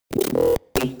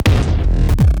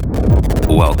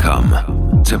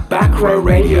Welcome to Back Row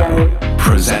Radio,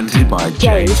 presented by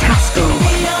James Haskell.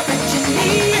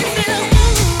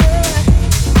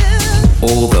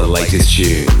 All the latest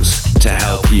tunes to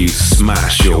help you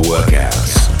smash your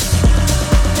workouts.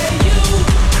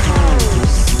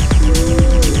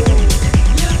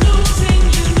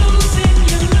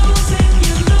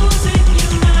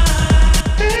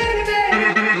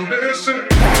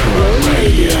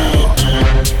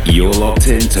 You're locked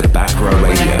into Back Row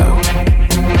Radio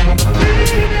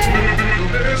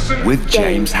with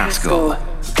James Haskell.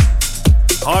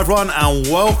 Hi everyone and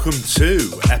welcome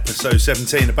to episode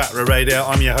 17 of Back Row Radio.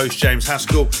 I'm your host James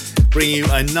Haskell, bringing you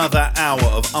another hour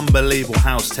of unbelievable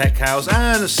house, tech house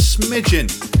and a smidgen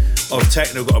of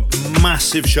techno. We've got a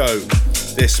massive show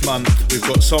this month. We've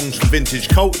got songs from Vintage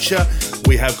Culture,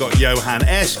 we have got Johan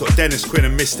S, got Dennis Quinn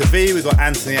and Mr V, we've got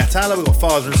Anthony Atala, we've got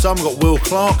Father and Son, we've got Will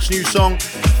Clark's new song,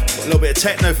 a little bit of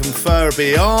techno from Fur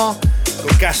BR,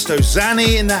 got Gasto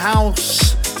Zani in the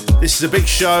house. This is a big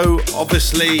show.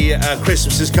 Obviously,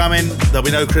 Christmas is coming. There'll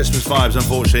be no Christmas vibes,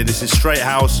 unfortunately. This is straight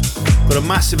house. Got a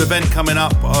massive event coming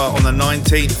up on the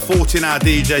 19th, 14-hour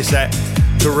DJ set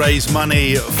to raise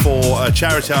money for a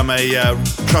charity I'm a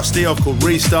trustee of called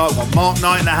Restart. We've got Mark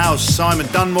Knight in the house, Simon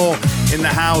Dunmore in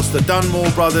the house, the Dunmore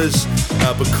brothers,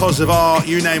 Because of Art,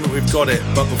 you name it, we've got it.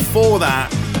 But before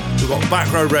that, we've got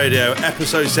Back Row Radio,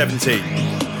 episode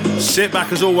 17. Sit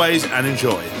back as always and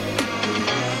enjoy.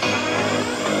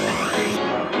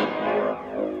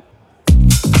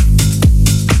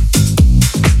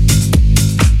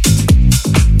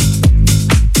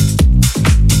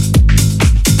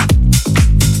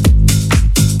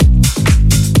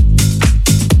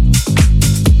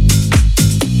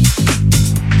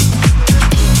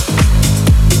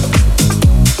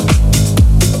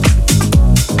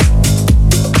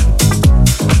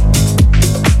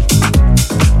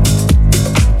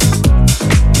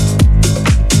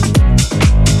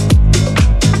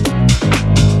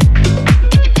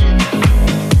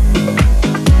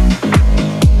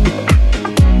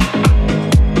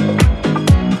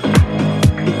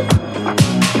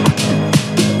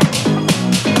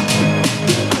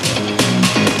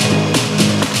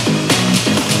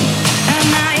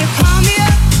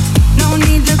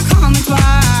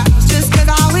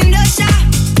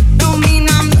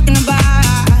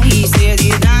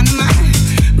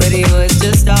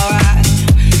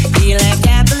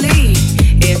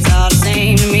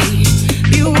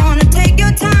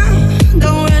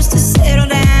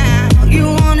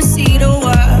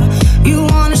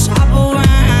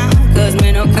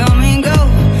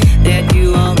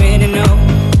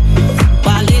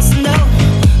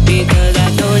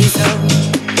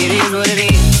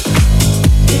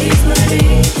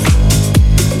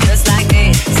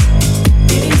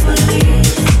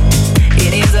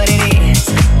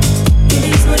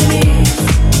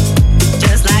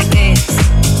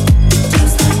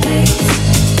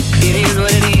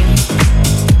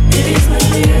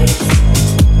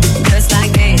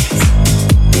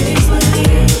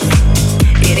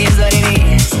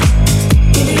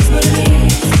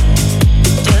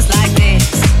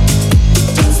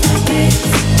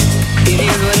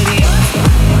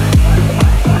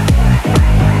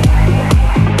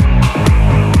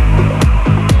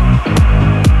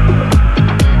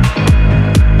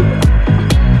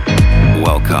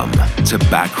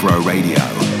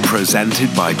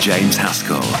 Presented by James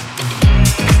Haskell.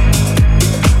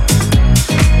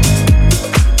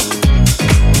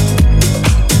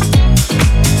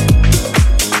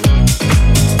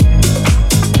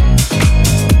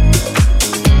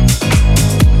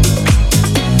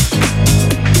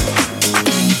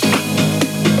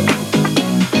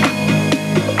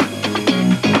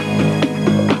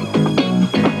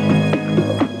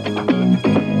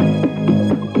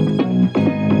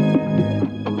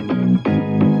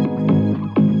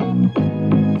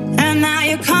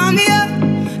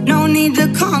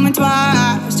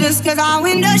 Cause our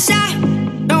window's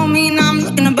shut, don't mean I'm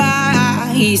looking to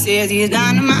buy. He says he's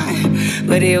dynamite,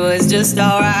 but it was just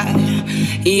alright.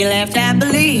 He left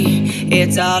happily,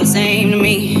 it's all the same to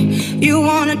me. You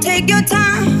wanna take your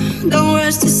time, don't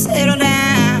rush to settle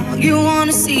down. You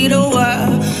wanna see the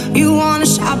world, you wanna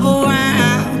shop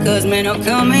around. Cause men will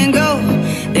come and go,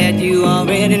 that you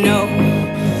already know.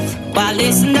 Why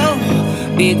listen though,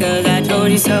 because I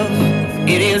told you so.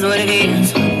 It is what it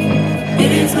is,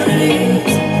 it is what it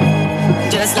is.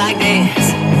 Just like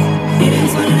this, it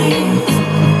is what it is.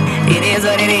 It is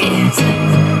what it is.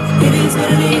 It is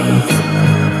what it is.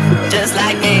 Just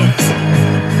like this,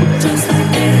 just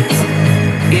like this.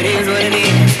 It is what it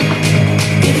is.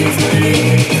 It is what it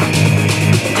is.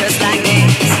 Just like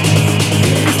this.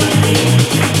 It is what it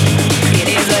is. It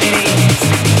is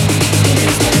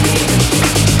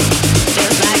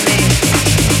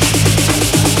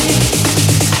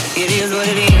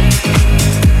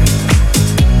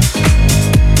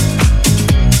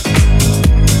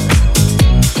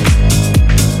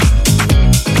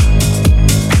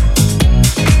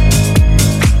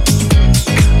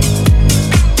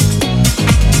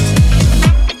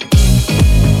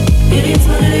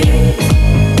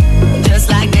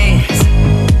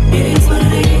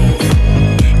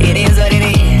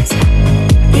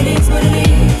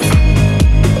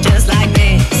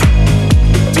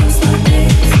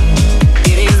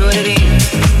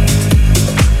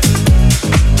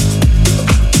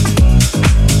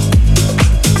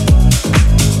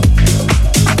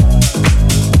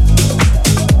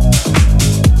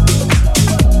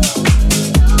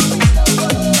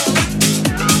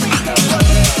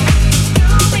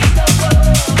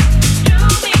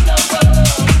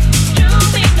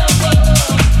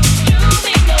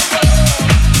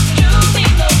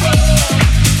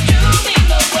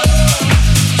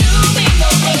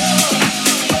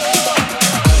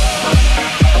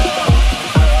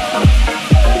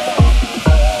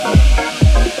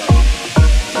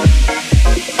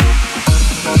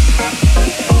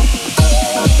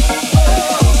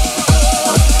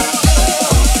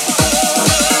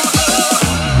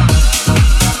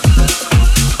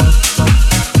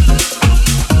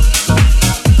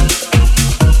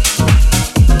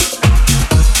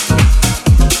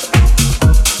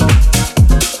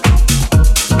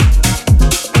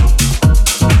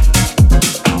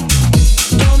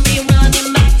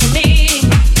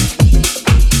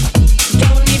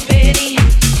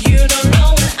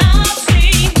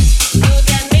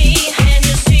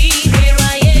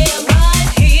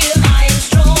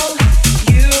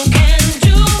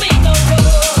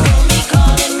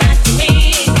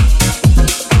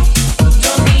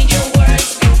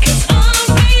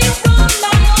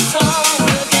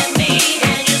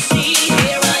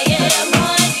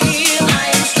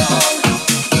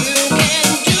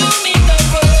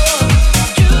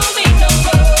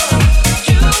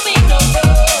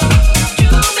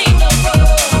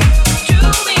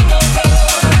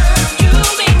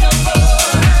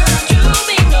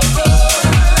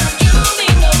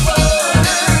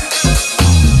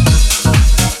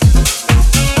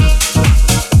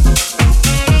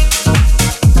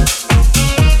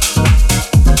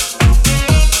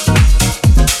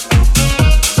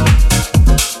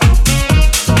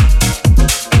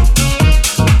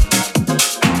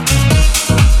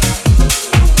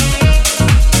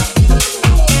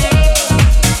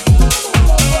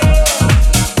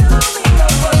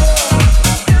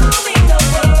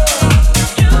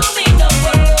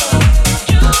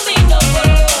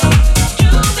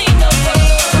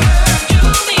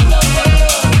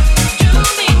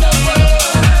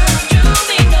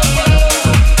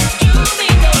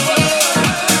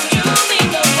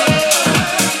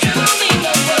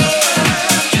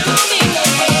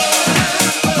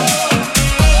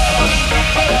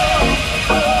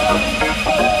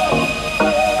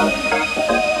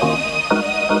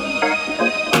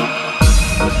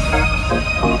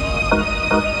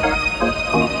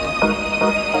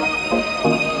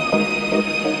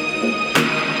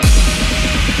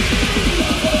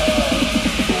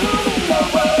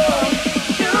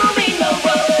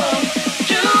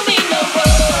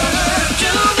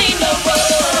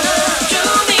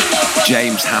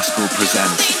James Haskell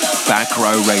presents Back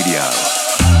Row Radio.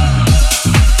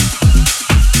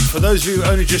 For those of you who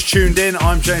only just tuned in,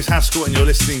 I'm James Haskell and you're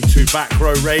listening to Back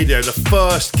Row Radio. The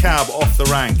first cab off the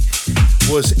rank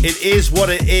was It Is What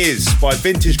It Is by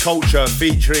Vintage Culture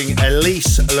featuring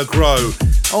Elise Legros.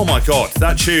 Oh my God,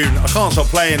 that tune, I can't stop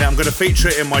playing it. I'm going to feature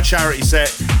it in my charity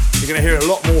set. You're going to hear a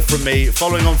lot more from me.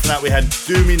 Following on from that, we had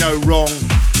Do Me No Wrong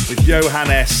with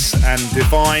Johannes and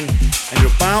Divine. And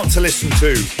you're about to listen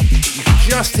to, you can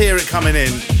just hear it coming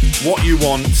in, What You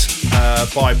Want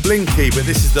by Blinky, but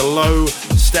this is the Low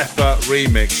Stepper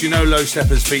remix. You know Low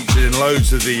Stepper's featured in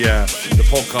loads of the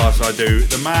podcasts I do.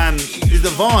 The man is the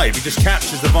vibe, he just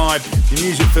captures the vibe. The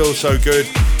music feels so good.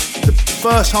 The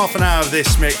first half an hour of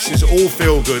this mix is all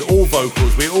feel good, all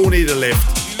vocals, we all need a lift.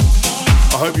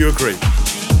 I hope you agree.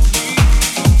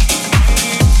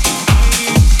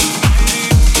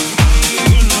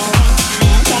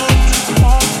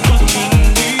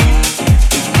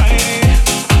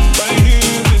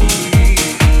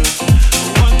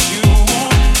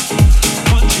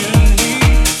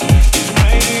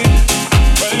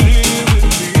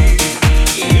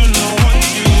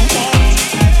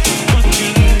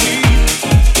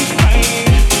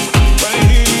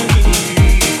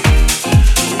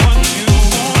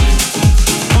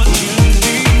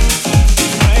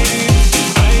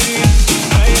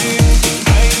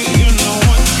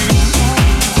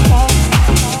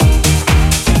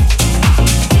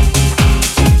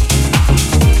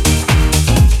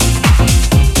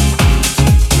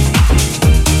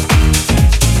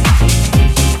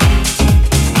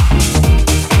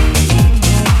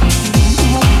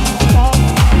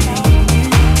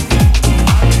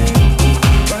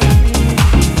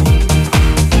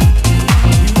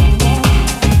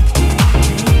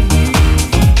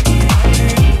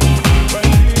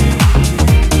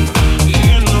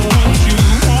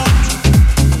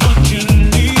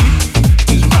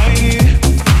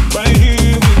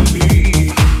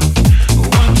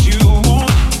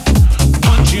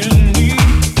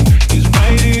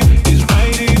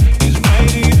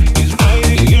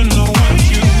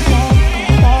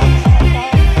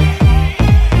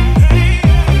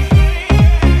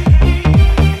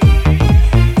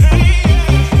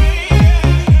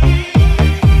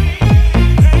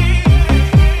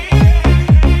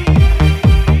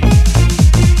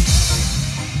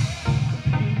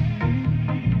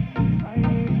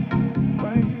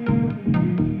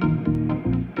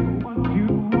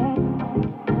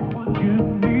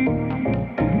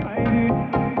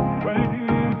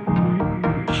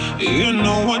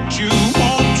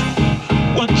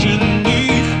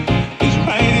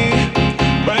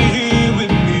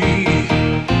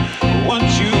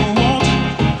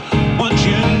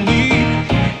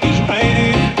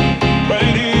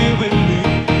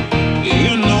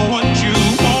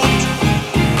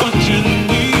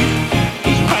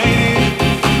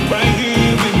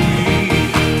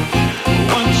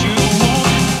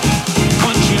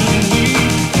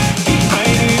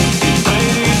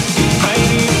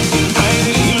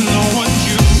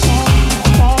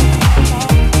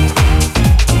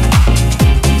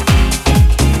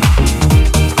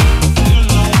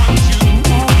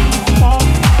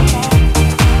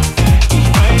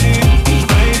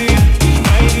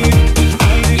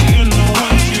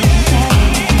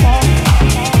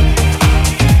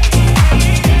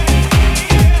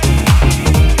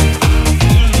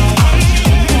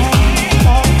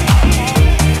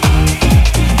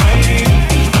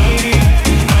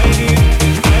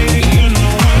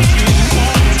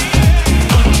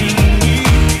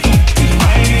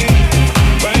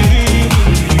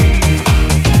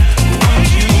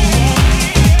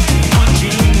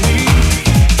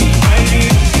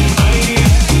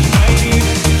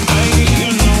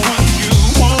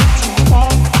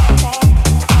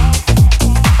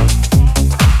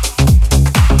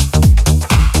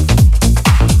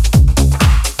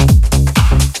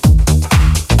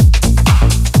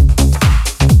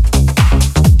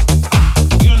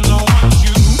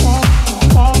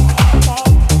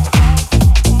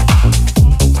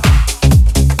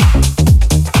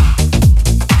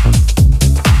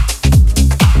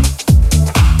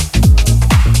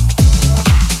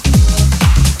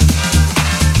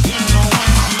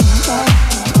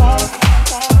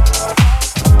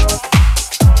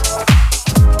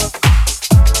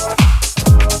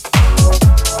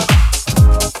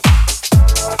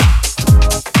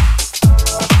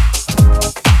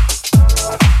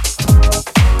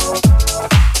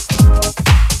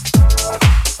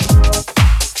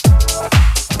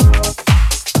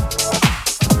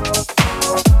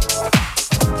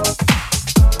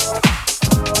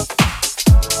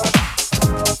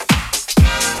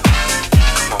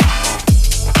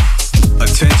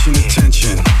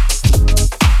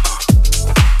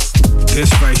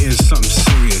 This right here is something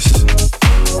serious.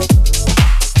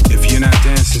 If you're not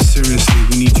dancing seriously,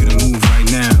 we need you to move right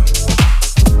now.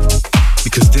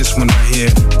 Because this one right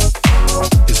here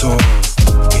is all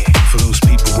for those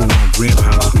people who want real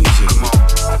house music.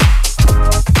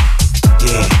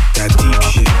 Yeah, that deep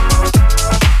shit.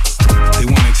 They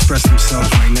want to express themselves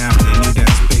right now, but they need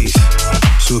that space.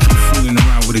 So if you're fooling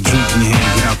around with a drink in your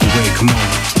hand, get out the way, come on.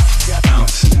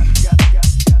 Bouncing,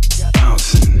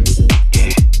 bouncing,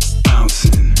 yeah,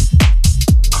 bouncing,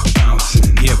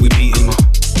 bouncing, yeah, we beating,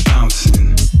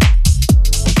 bouncing,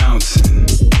 bouncing,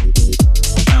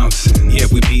 bouncing, yeah,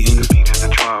 we beating the beat of the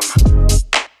drum.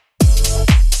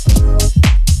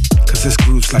 Cause this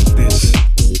groove's like this,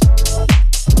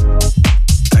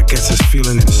 that gets us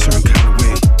feeling in a certain kind of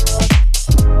way.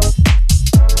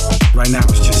 Right now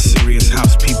it's just serious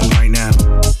house people right now.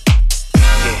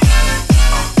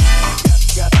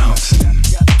 Bouncing,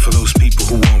 for those people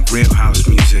who want real house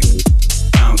music.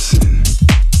 Bouncing,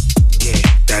 yeah,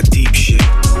 that deep shit.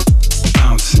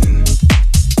 Bouncing,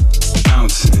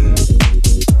 bouncing,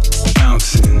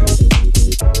 bouncing,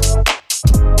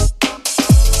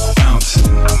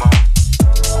 bouncing, come on,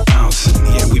 bouncing,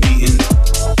 yeah, we beating,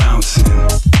 bouncing,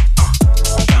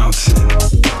 bouncing.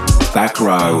 Back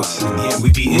Row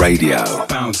Radio.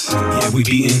 Bouncing, yeah, we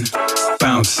beating,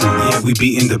 bouncing, yeah, we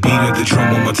beating the beat of the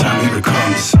drum one more time, here it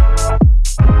comes.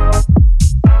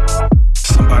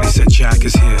 Somebody said Jack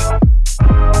is here.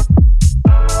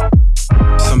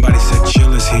 Somebody said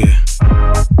Chill is here.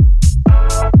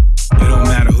 It don't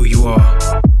matter who you are,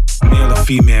 male or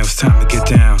female, it's time to get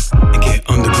down and get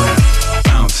underground.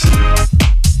 Bouncing,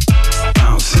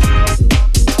 bouncing,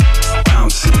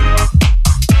 bouncing,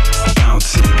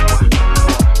 bouncing,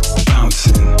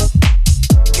 bouncing,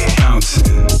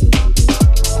 bouncing,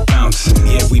 bouncing.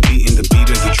 Yeah, we beating the beat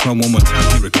of the drum one more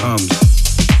time, here it comes.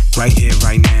 Right here,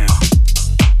 right now.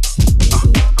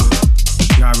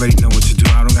 You already know what to do,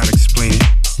 I don't gotta explain it.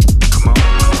 Come on,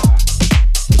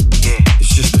 yeah,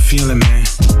 it's just a feeling, man.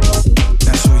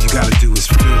 That's all you gotta do is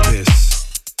feel this.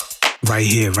 Right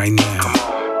here, right now.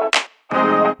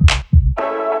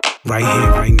 Right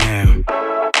here, right now.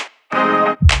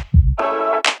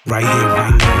 Right here,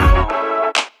 right now.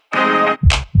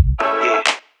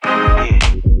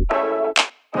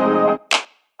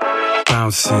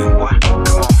 Bouncing. What? Come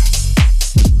on.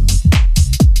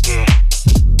 Yeah.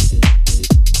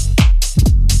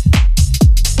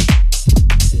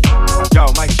 Yo,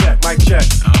 mic check, mic check.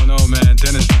 I don't know, man.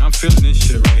 Dennis, man, I'm feeling this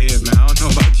shit right here, man. I don't know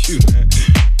about you, man.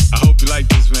 I hope you like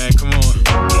this, man. Come on.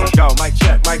 Yo, mic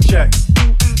check, mic check.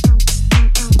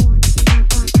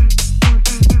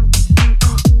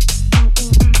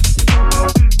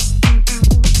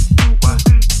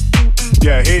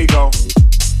 Yeah, here you go.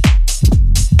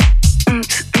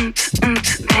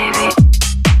 Baby.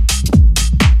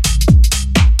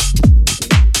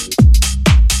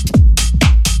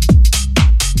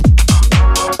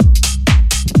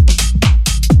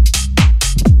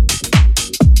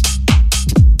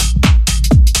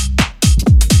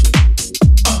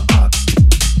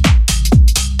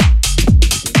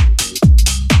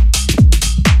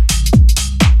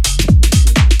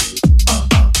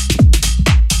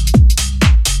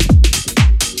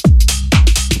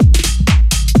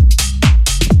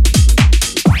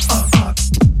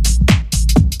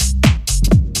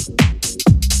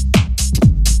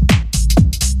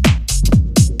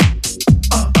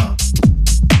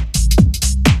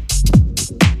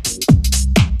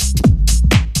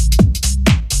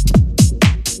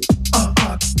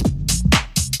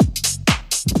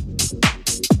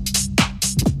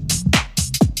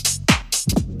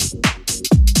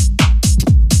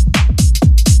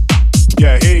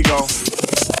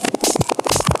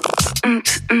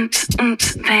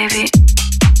 Baby.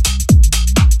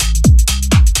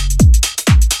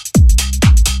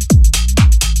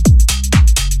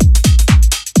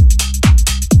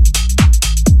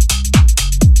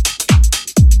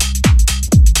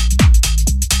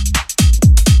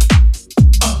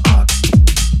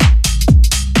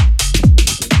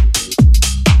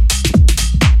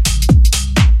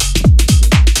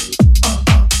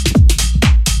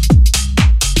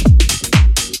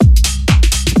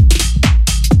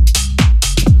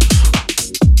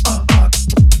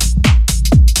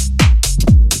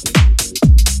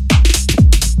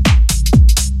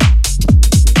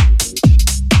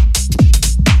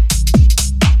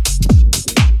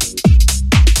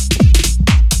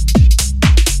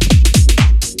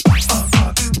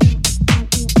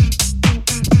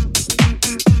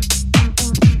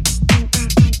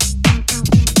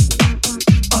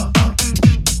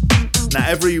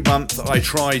 month I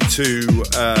try to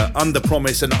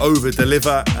under-promise and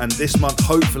over-deliver, and this month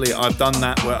hopefully I've done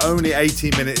that. We're only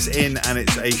 18 minutes in and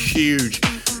it's a huge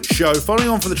show. Following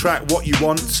on from the track What You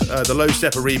Want, the Low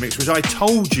Stepper remix, which I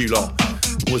told you lot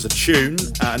was a tune,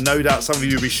 and no doubt some of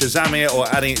you will be shazamming it or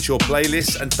adding it to your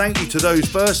playlist. And thank you to those,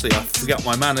 firstly, I forgot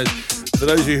my manners, for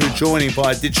those of you who are joining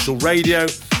via digital radio,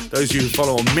 those of you who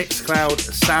follow on Mixcloud,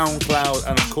 SoundCloud,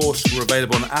 and of course we're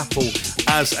available on Apple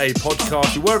as a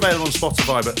podcast. We were available on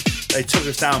Spotify, but they took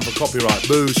us down for copyright.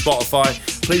 Boo, Spotify.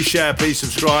 Please share, please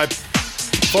subscribe.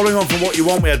 Following on from What You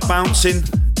Want, we had Bouncing,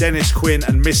 Dennis Quinn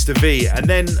and Mr. V. And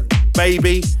then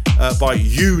Baby by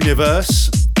Universe.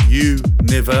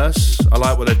 I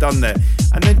like what they've done there.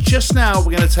 And then just now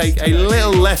we're going to take a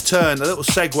little left turn, a little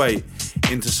segue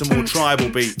into some more tribal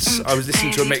beats. I was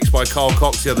listening to a mix by Carl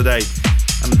Cox the other day,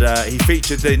 and he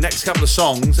featured the next couple of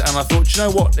songs, and I thought, you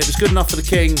know what, if it's good enough for the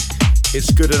king,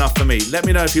 it's good enough for me. Let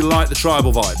me know if you like the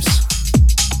tribal vibes.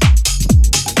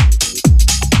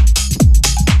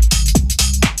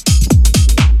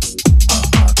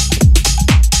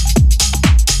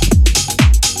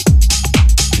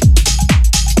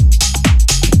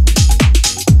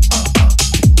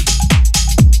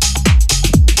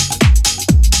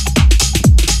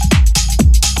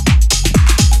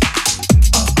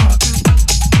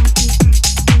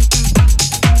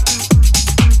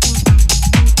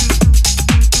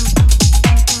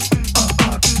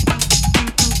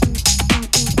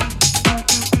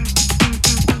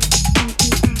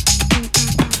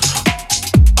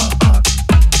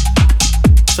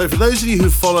 So for those of you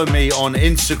who follow me on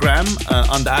Instagram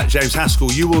under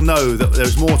 @JamesHaskell, you will know that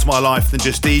there's more to my life than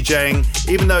just DJing.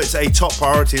 Even though it's a top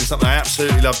priority and something I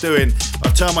absolutely love doing,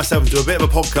 I've turned myself into a bit of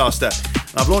a podcaster.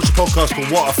 And I've launched a podcast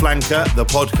called What a Flanker, the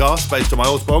podcast, based on my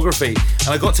autobiography. And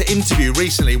I got to interview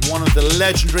recently one of the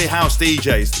legendary house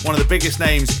DJs, one of the biggest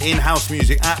names in house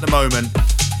music at the moment,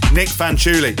 Nick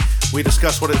Fanciulli. We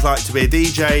discussed what it's like to be a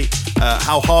DJ,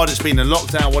 how hard it's been in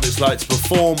lockdown, what it's like to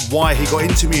perform, why he got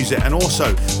into music, and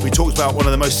also we talked about one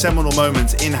of the most seminal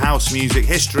moments in house music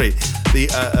history, the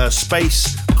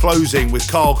Space closing with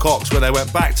Carl Cox, where they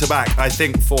went back to back, I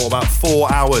think, for about 4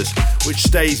 hours, which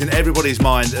stays in everybody's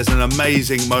mind as an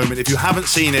amazing moment. If you haven't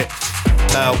seen it,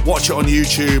 watch it on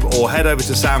YouTube or head over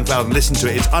to SoundCloud and listen to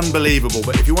it. It's unbelievable.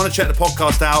 But if you want to check the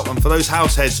podcast out, and for those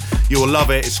house heads, you will love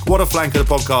it. It's What a Flanker, the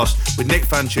podcast with Nick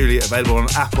Fanciulli, available on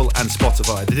Apple and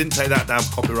Spotify. They didn't take that down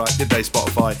for copyright, did they,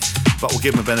 Spotify? But we'll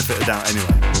give them a benefit of doubt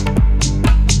anyway.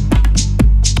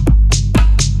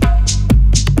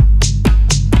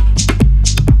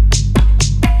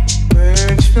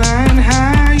 Flying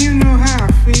high, you know how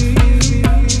I feel.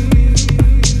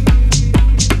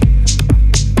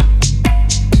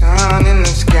 Sun in the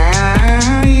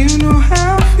sky, you know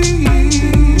how I feel.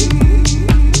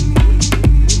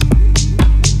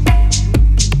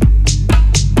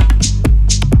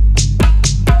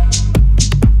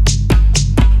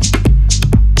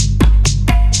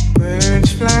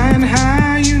 Birds flying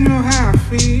high, you know how I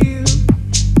feel.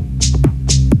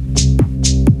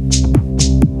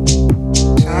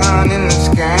 In the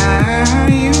sky,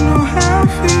 you know how I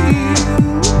feel.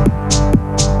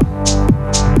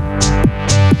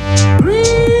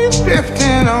 Breeze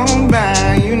drifting on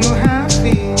by, you know how I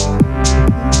feel.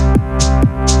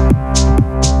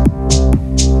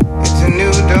 It's a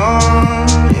new dawn,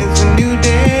 it's a new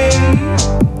day.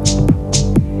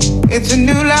 It's a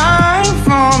new life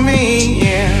for me,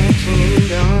 yeah. It's a new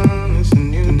dawn, it's a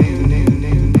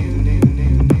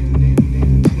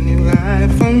it's a new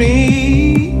life for me.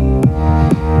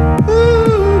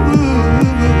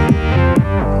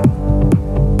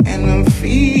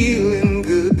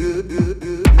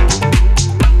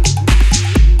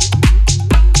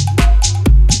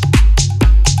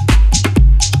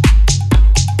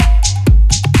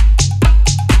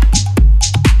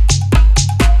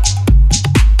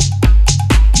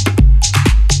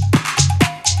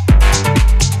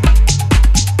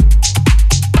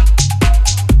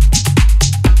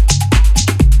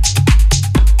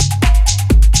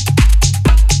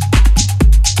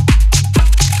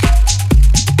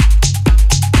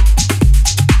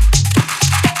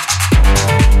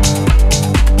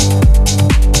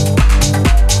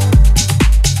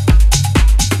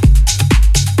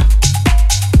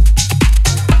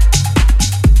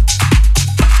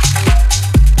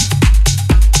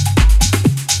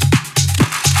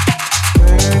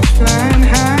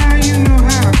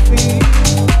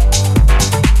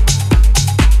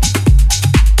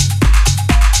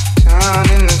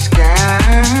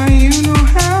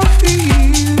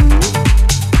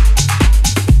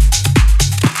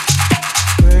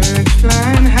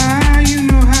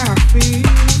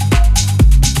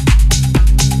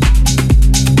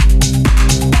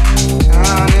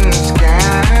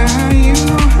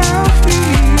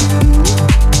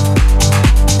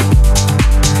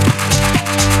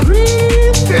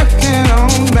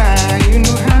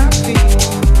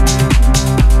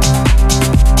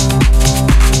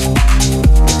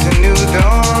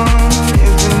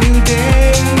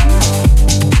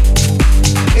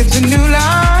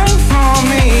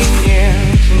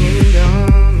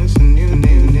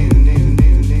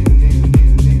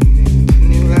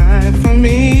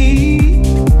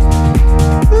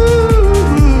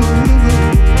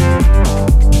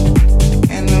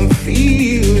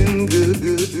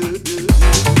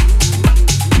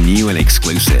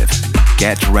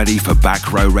 Get ready for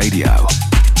Back Row Radio.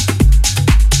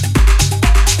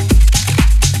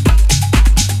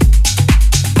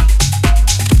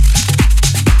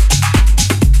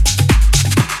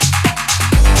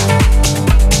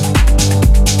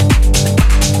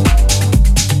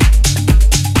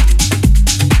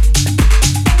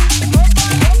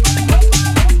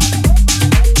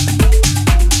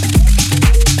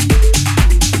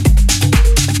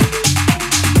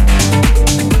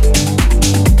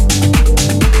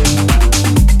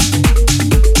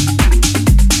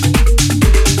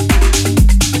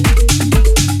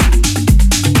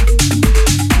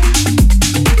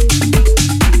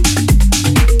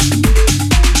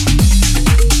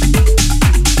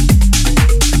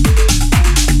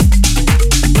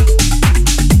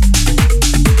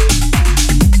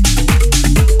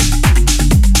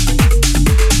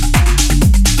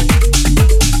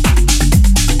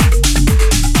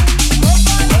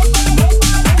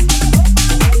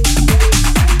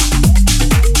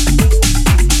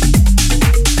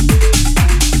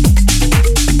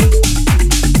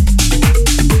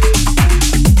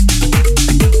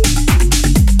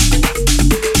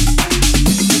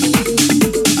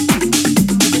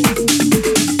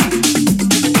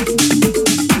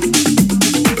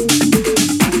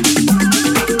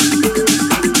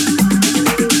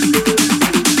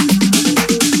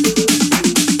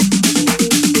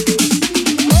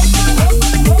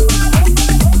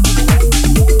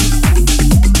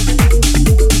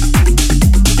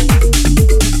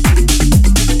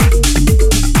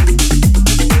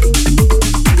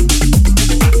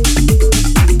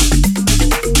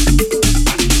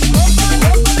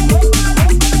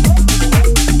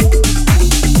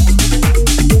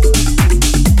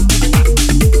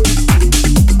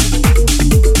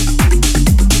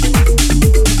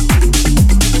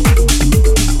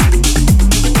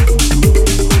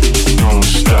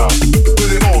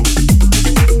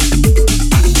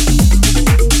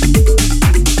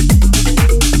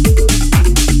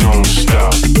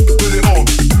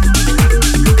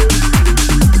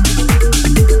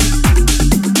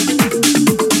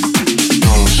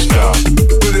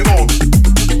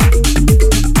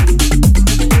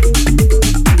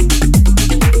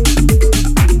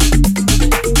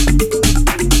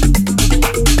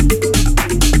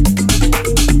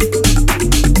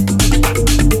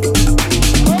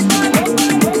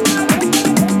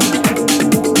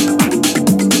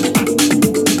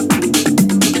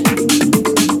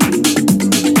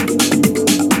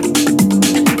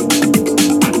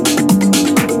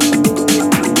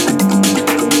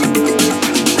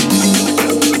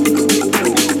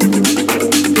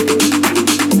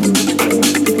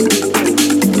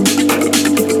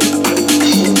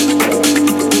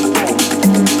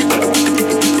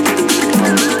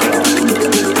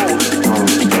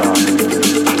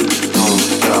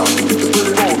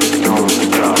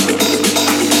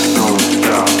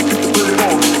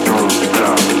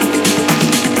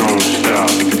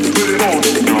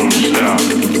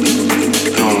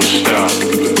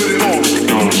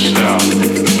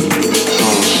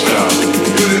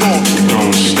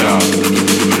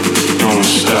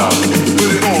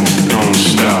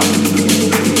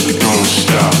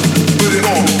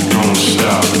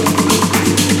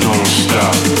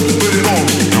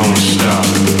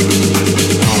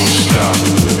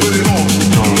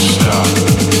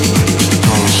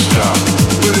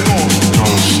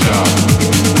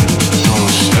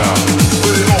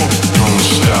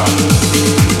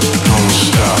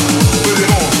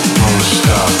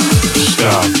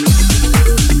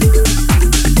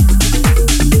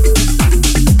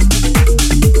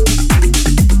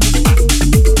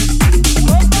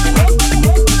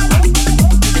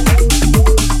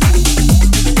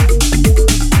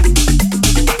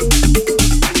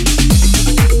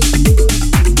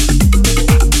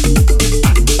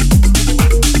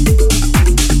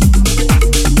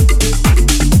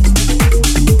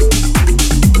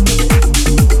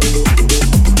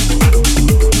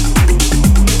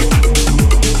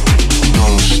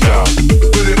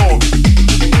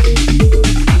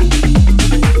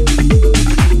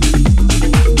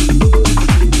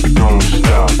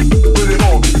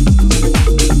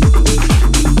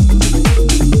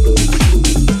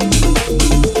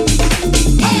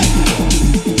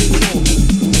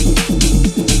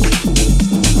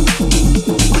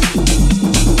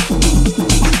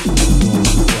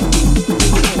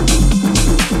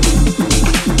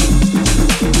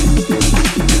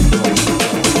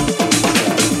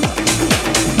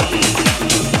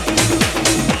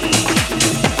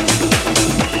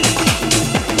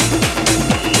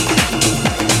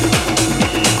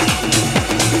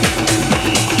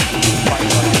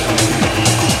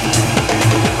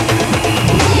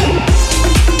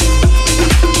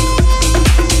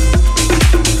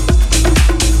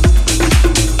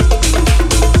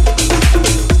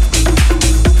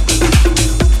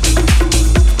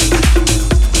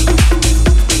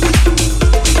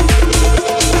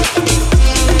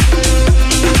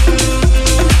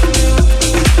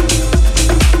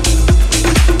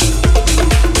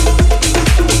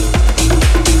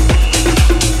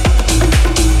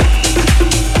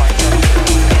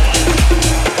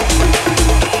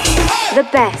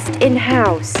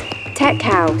 house, tech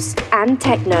house, and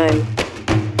techno.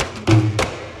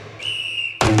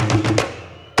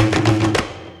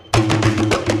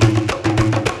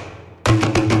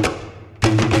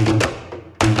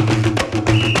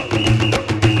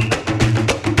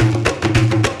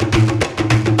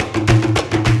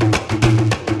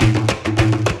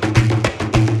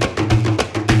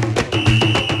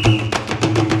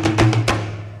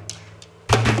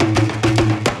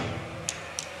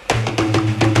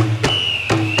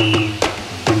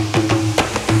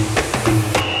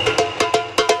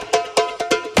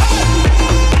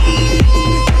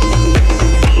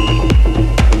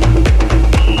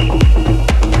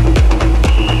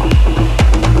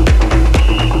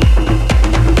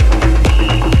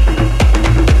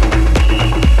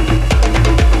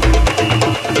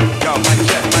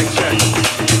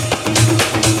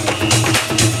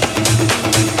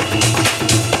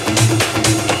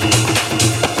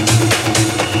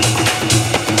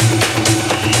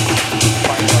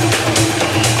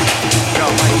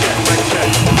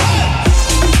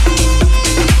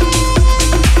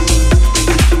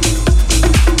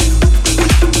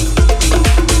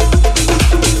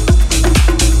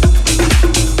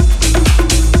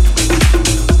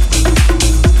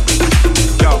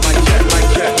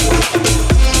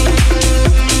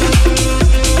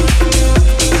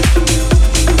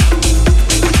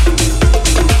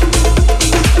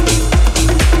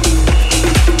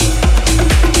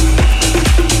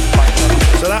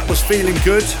 Feeling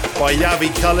Good by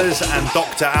Yavi Colours and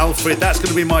Dr. Alfred. That's going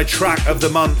to be my track of the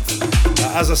month.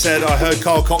 As I said, I heard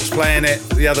Carl Cox playing it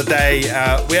the other day.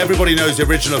 Everybody knows the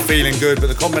original Feeling Good, but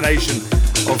the combination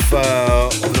of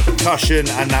the percussion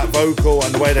and that vocal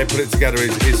and the way they put it together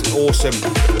is awesome.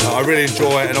 I really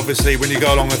enjoy it, and obviously when you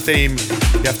go along the theme,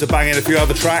 you have to bang in a few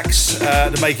other tracks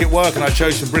to make it work, and I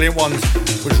chose some brilliant ones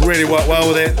which really work well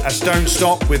with it. That's Don't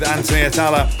Stop with Anthony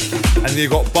Atala, and then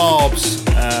you've got Barbs,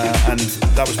 and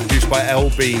that was produced by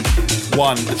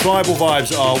LB1. The tribal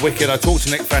vibes are wicked. I talked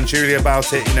to Nick Fanciulli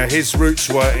about it. You know, his roots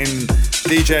were in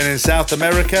DJing in South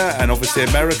America and obviously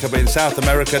America, but in South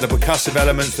America the percussive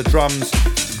elements, the drums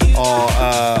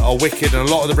are wicked, and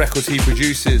a lot of the records he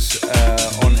produces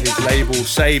on his label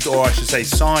Saved, or I should say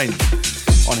signed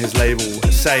on his label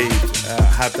Saved,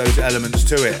 have those elements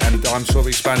to it, and I'm sort of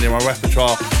expanding my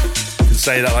repertoire. I can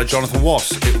say that like Jonathan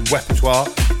Wass,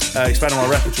 expanding my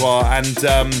repertoire, and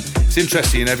it's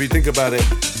interesting, you know, if you think about it,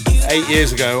 8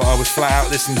 years ago I was flat out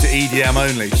listening to EDM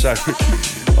only, so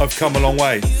I've come a long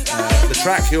way. The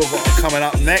track you've got coming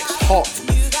up next, hot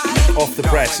off the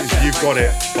press, is You've Got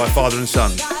It by Father and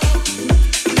Son.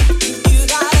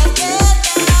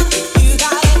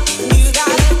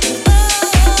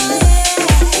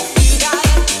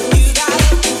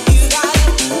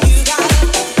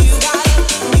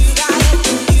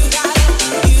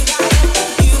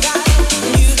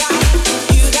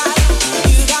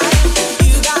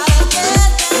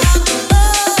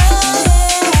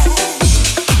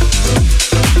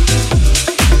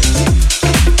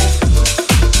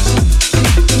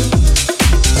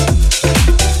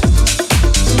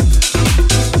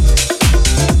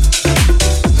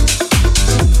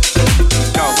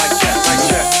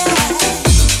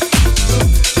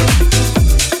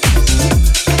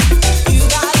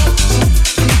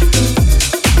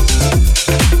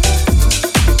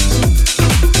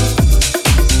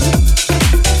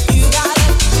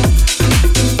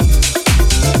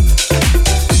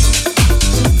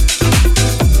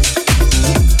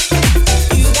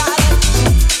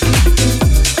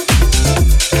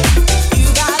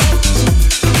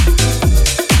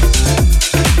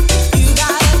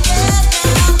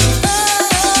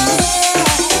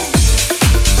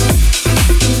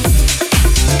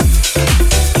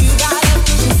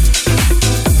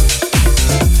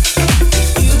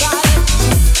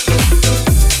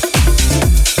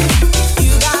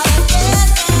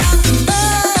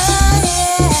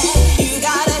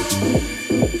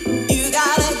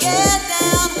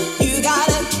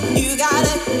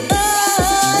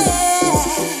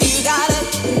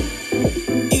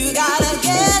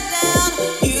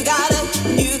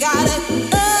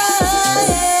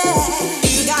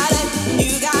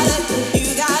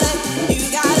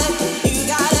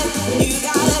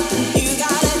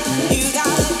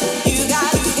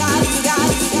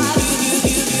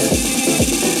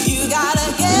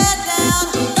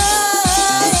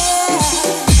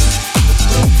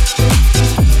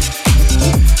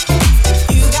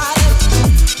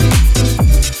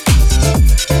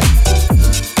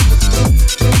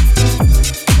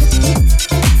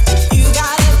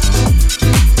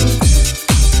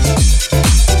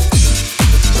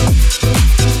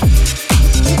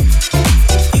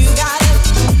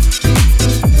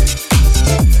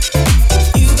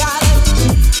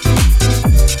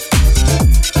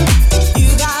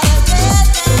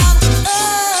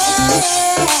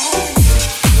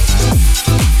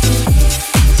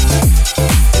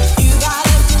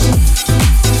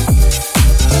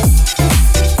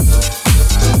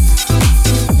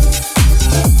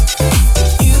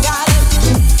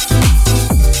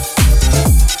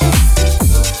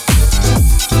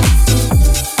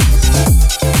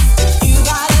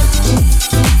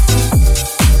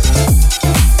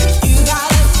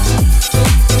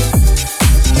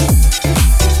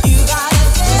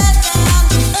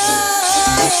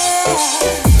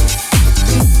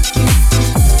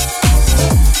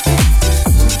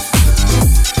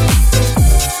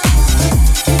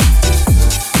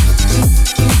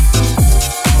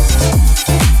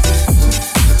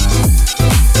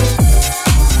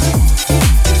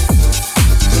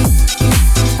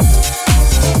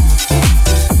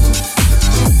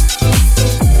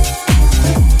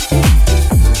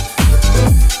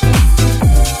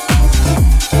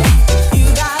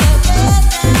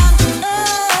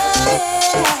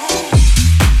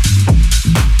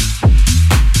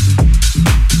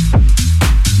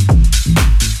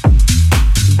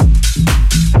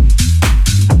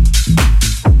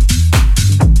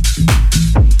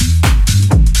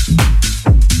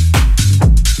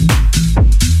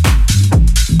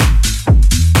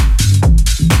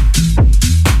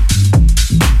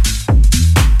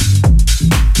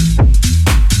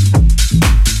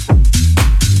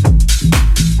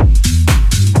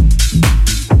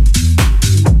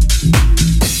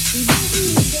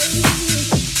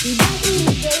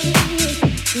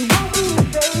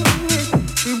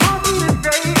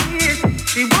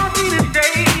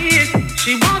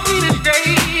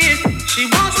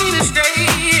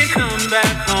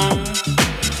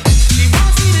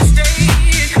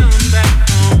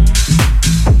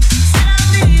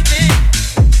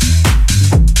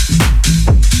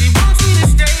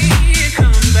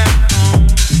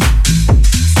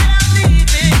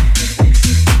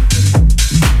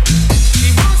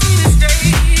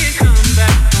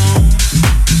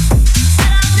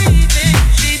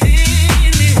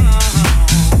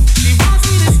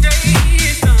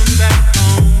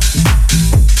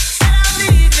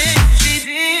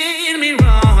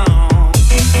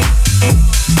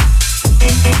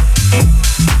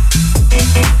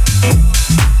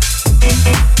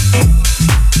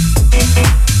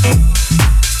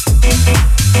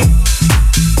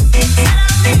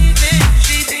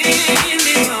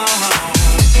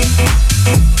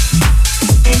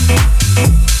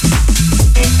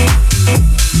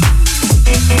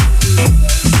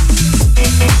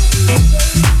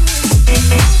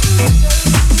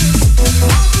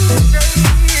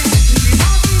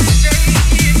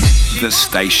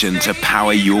 station to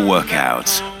power your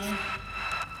workouts.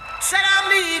 Said I'm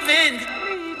leaving.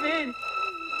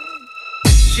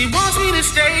 She wants me to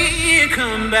stay and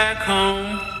come back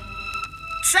home.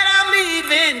 Said I'm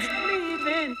leaving.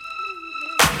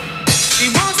 She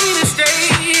wants me to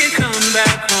stay and come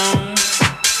back home.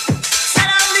 Said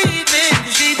I'm leaving,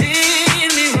 she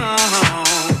did me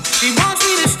wrong. She wants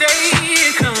me to stay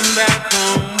and come back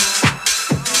home.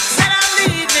 Said I'm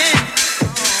leaving.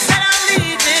 Said I'm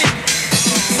leaving.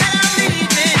 Said I'm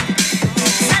leaving.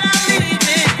 Said I'm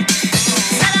leaving.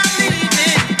 Said I'm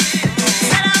leaving.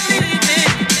 Said I'm leaving.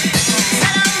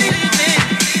 Said I'm leaving.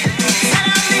 Said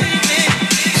I'm leaving.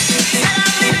 Said I'm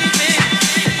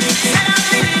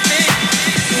leaving.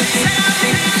 Said I'm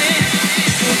leaving.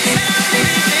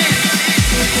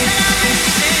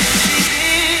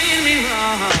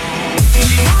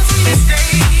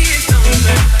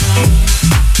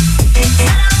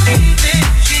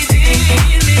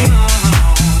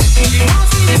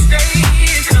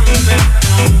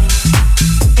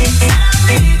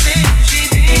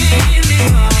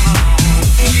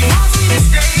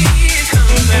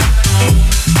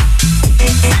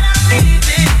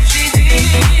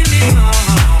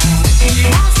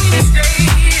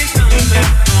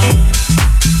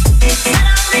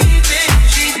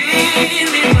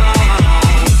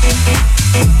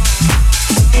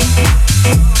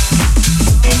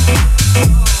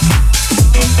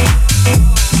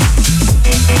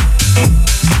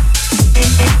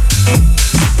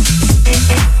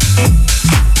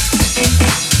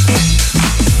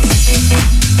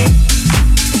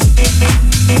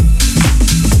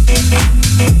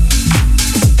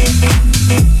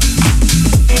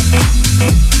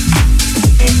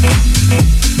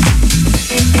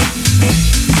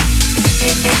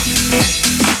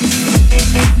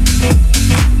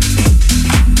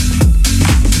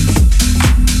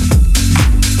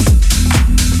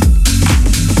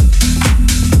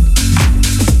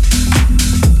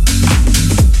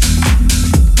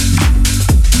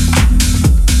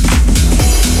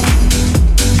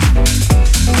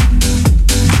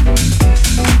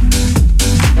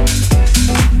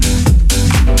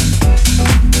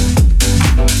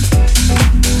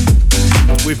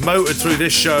 Through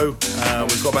this show,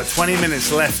 we've got about 20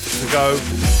 minutes left to go.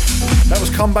 That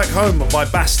was Come Back Home by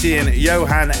Bastien,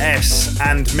 Johan S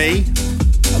and me.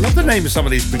 I love the name of some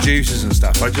of these producers and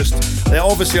stuff. They're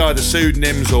obviously either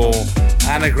pseudonyms or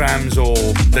anagrams, or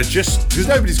they're just, because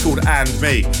nobody's called and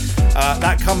me.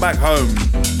 That Come Back Home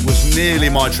was nearly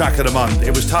my track of the month.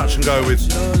 It was touch and go with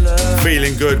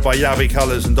Feeling Good by Yavi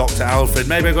Colours and Dr. Alfred.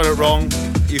 Maybe I got it wrong.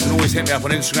 You can always hit me up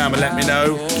on Instagram and let me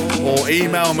know, or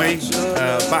email me,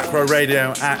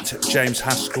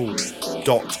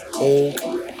 backrowradio@jameshaskell.org.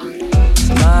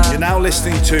 You're now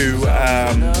listening to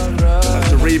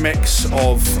the remix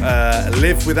of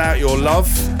Live Without Your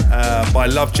Love by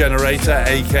Love Generator,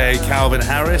 aka Calvin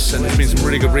Harris, and there's been some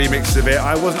really good remixes of it.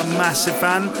 I wasn't a massive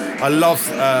fan. I love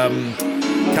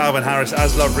Calvin Harris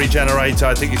as Love Regenerator.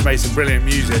 I think he's made some brilliant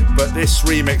music, but this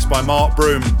remix by Mark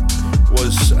Broom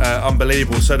was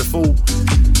unbelievable. So the full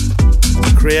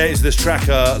creators of this track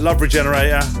are Love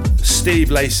Regenerator,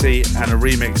 Steve Lacey, and a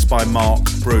remix by Mark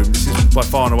Broom. This is by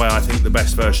far and away, I think, the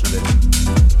best version of it.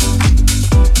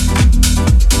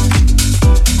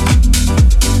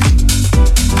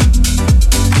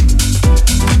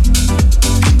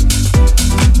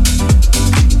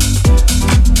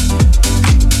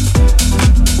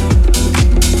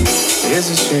 It's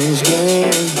a strange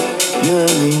game, you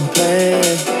and me play.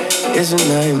 It's a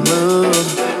night move,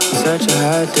 it's such a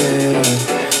hot day.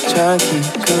 Try to keep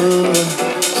cool,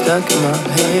 stuck in my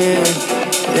head.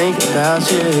 Think about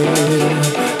you,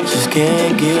 just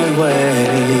can't get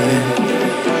away.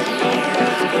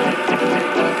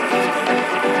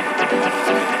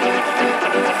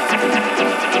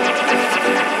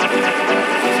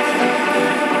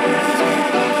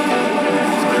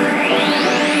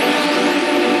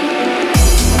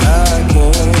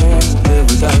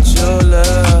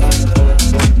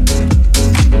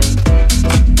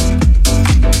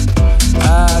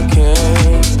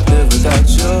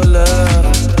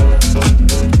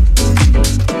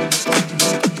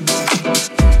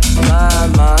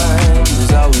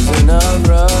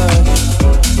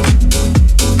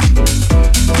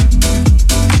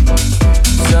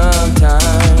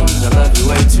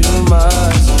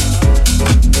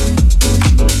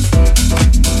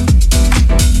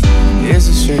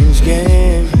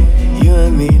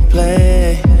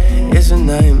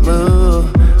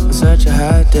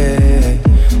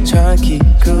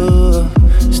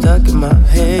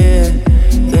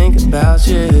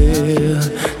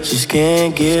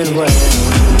 Can't get away.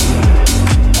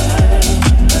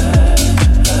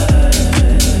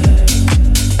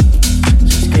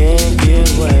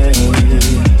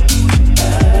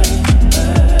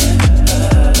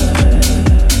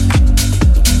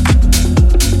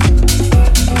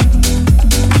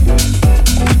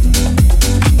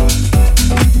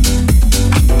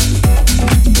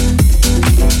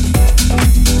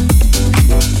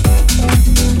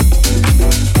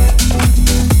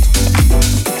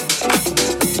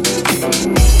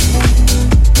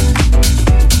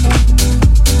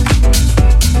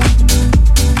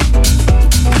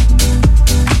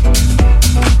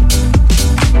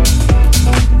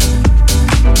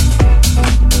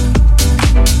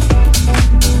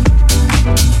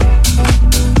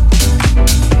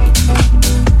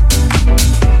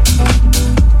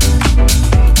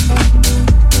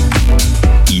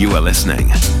 You are listening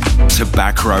to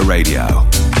Back Row Radio.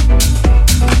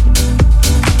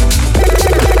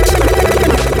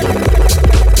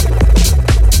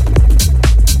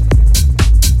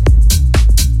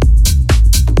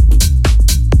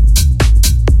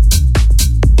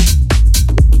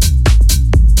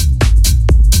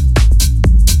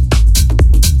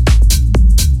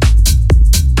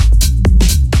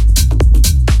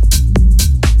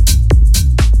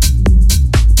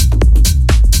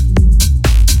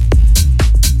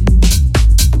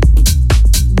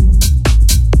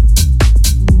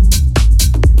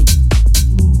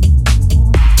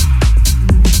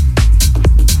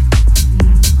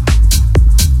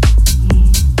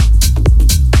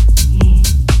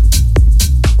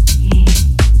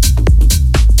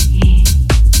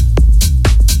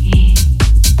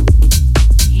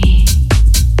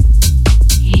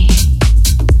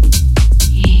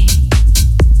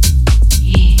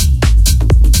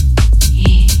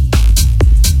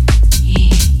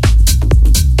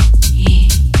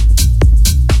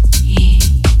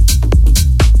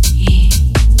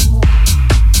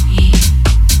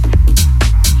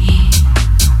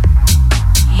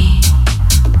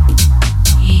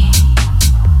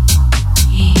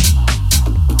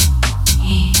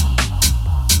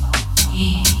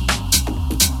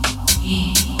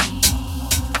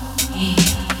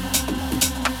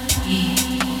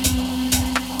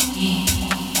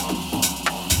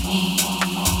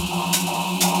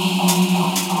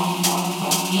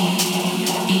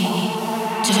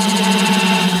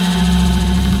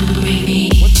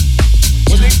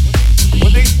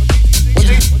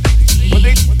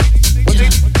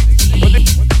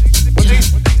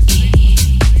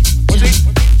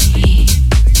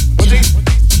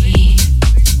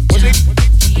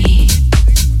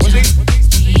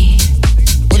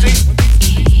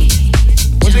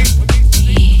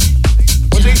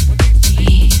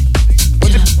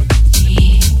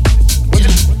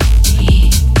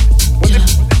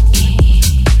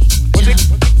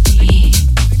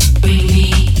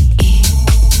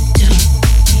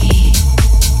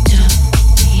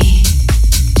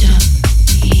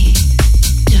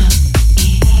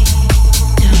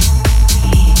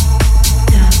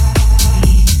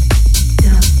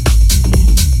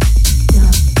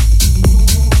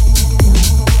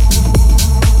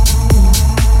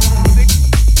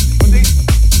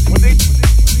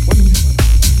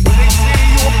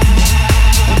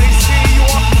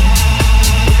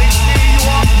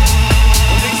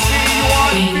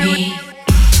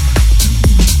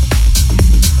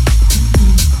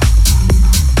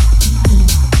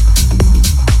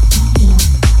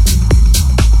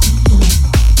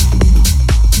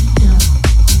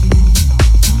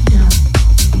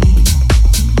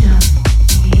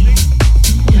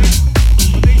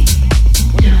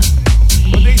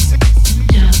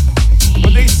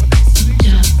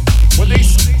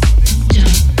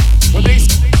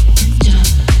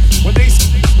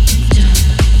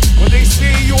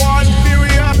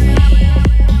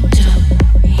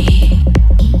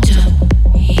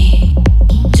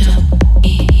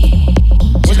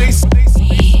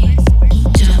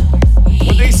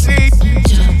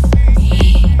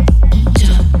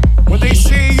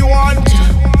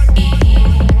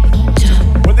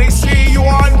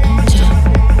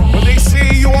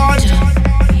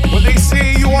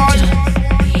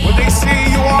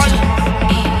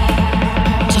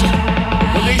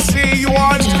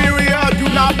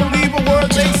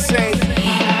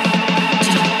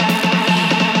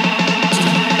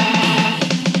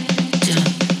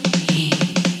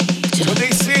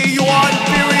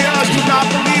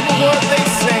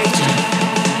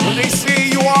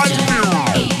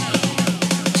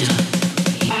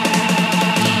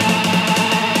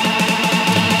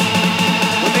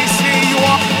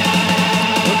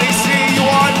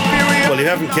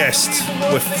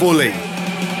 We're fully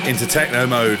into techno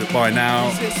mode by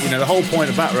now. You know, the whole point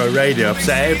of Back Row Radio, I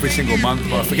say every single month,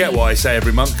 but I forget what I say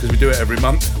every month because we do it every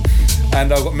month,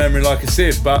 and I've got memory like a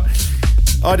sieve. But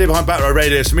idea behind Back Row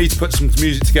Radio is for me to put some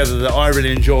music together that I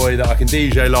really enjoy, that I can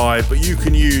DJ live, but you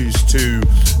can use to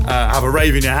have a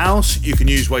rave in your house, you can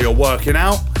use while you're working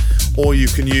out, or you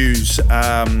can use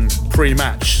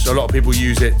pre-match. So a lot of people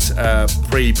use it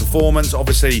pre-performance.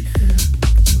 Obviously,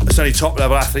 it's only top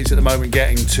level athletes at the moment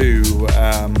getting to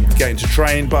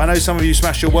train, but I know some of you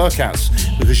smash your workouts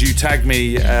because you tagged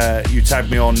me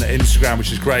on Instagram,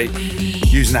 which is great,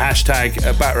 using the hashtag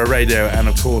 @BackRowRadio and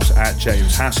of course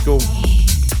 @James Haskell.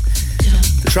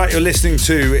 The track you're listening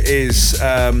to is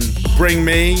Bring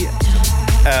Me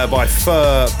by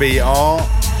Fur BR.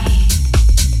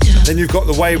 Then you've got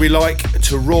The Way We Like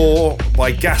to Roar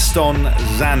by Gaston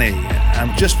Zani.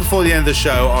 And just before the end of the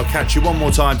show, I'll catch you one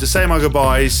more time to say my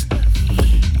goodbyes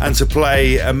and to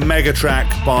play a mega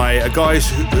track by a guy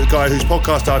whose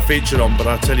podcast I featured on, but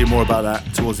I'll tell you more about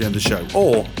that towards the end of the show.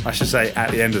 Or, I should say,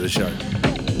 at the end of the show.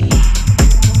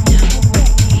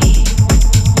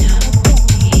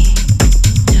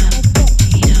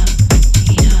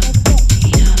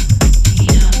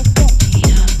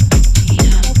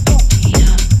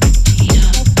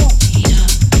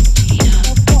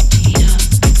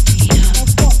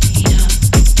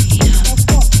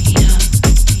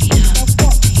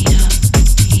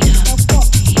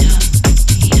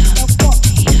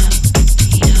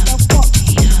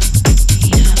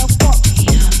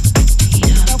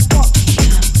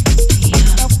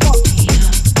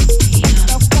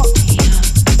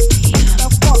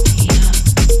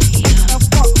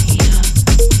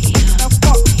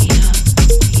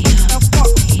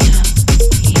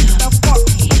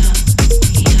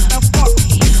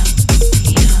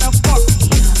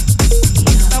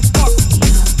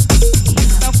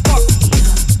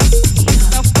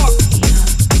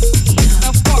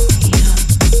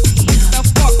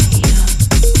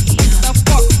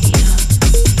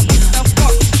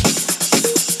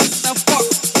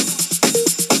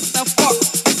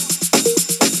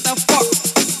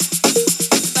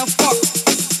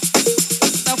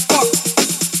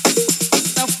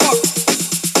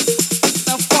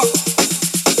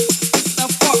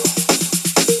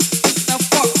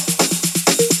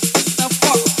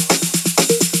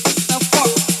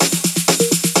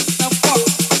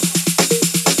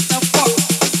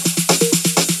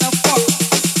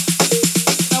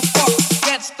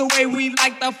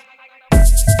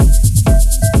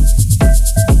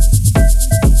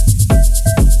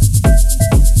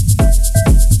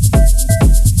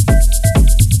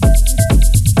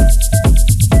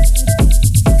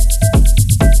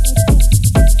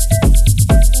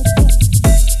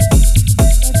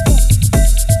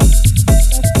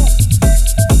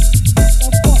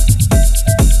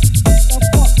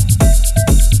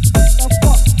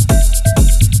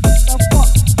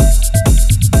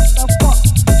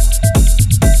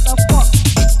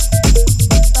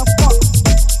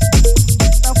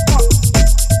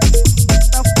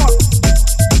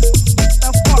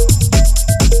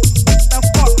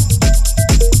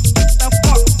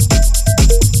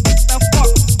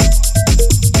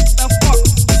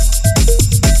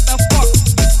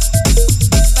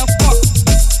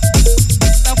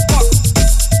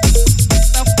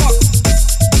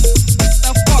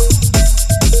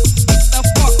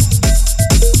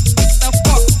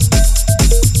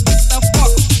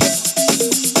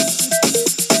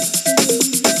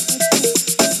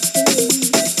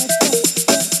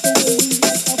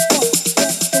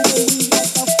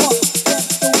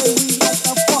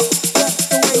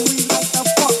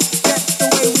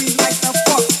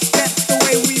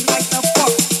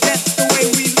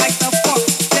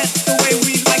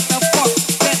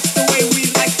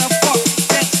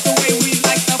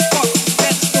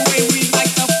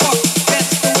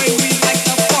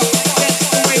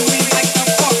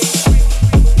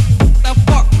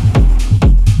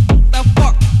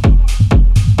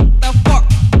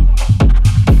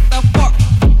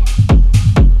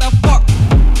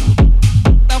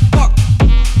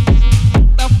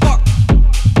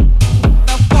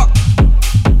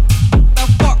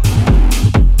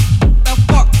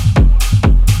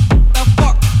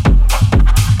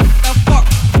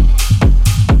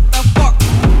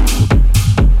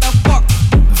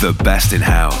 best in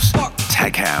house,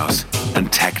 tech house,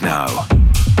 and techno.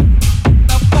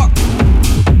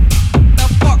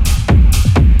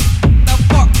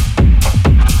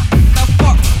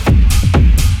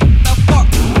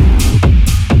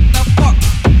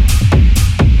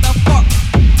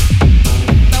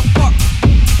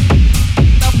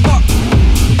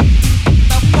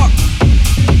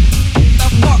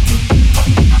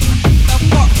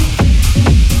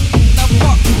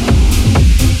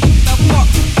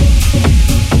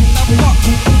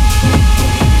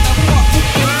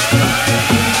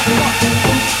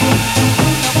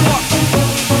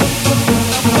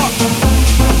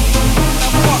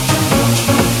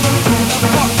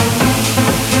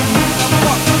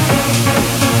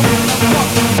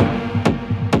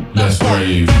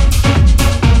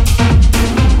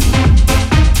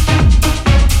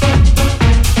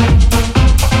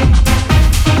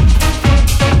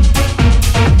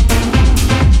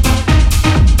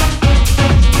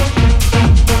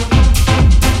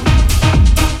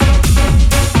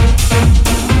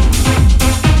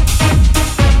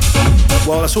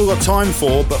 That's all we've got time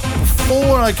for, but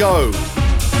before I go,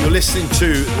 You're listening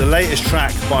to the latest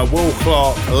track by Will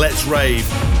Clark, Let's Rave.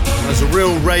 There's a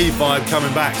real rave vibe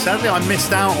coming back. Sadly, I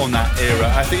missed out on that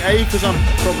era. I think A, because I'm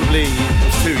probably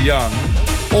too young,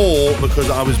 or because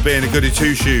I was being a goody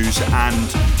two-shoes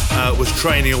and was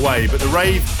training away. But the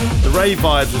rave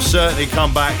vibes have certainly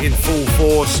come back in full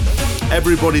force.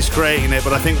 Everybody's creating it,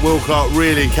 but I think Will Clark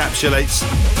really encapsulates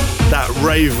that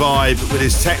rave vibe with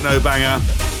his techno banger.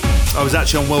 I was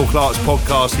actually on Will Clark's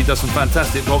podcast. He does some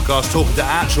fantastic podcasts talking to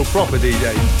actual proper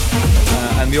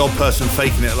DJs and the odd person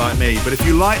faking it like me. But if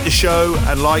you like the show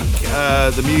and like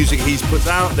the music he's put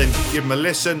out, then give him a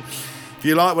listen. If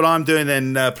you like what I'm doing,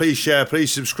 then please share,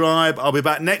 please subscribe. I'll be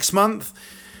back next month.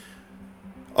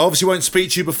 I obviously won't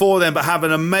speak to you before then, but have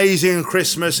an amazing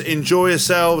Christmas. Enjoy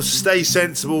yourselves, stay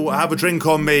sensible, have a drink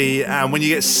on me, and when you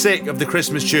get sick of the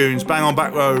Christmas tunes, bang on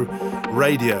Back Row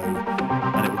Radio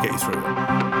and it will get you through it.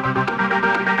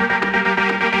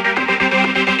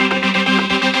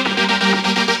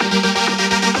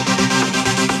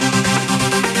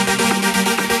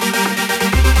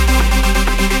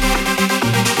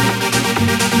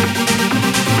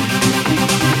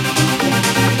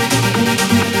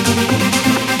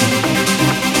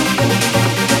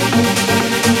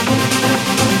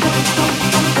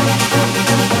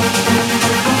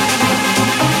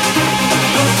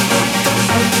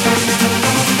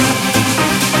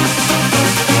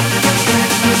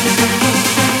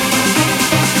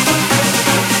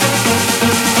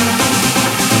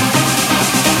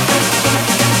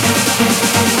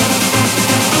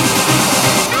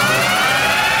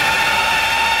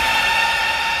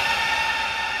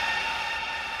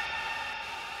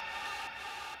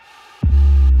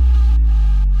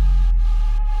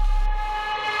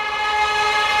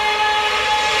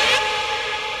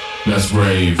 Let's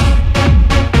rave.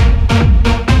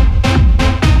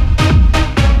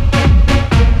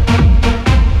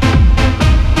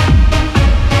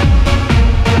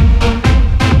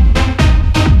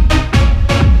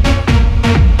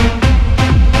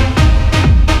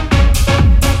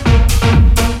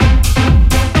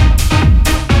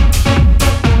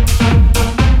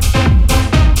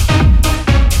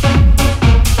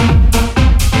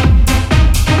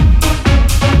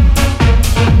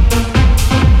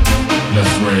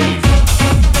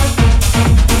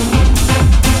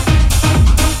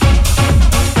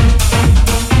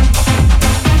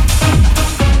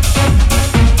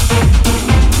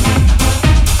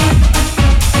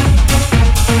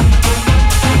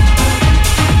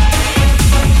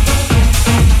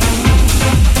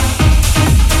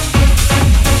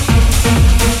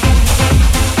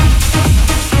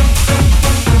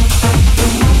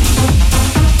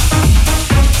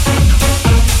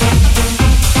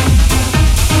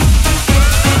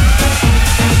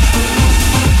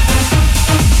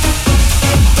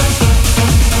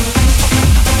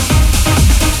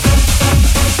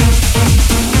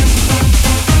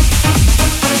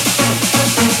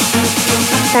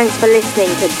 Thanks for listening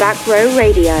to Back Row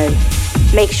Radio.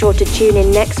 Make sure to tune in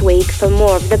next week for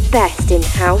more of the best in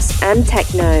house and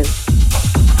techno.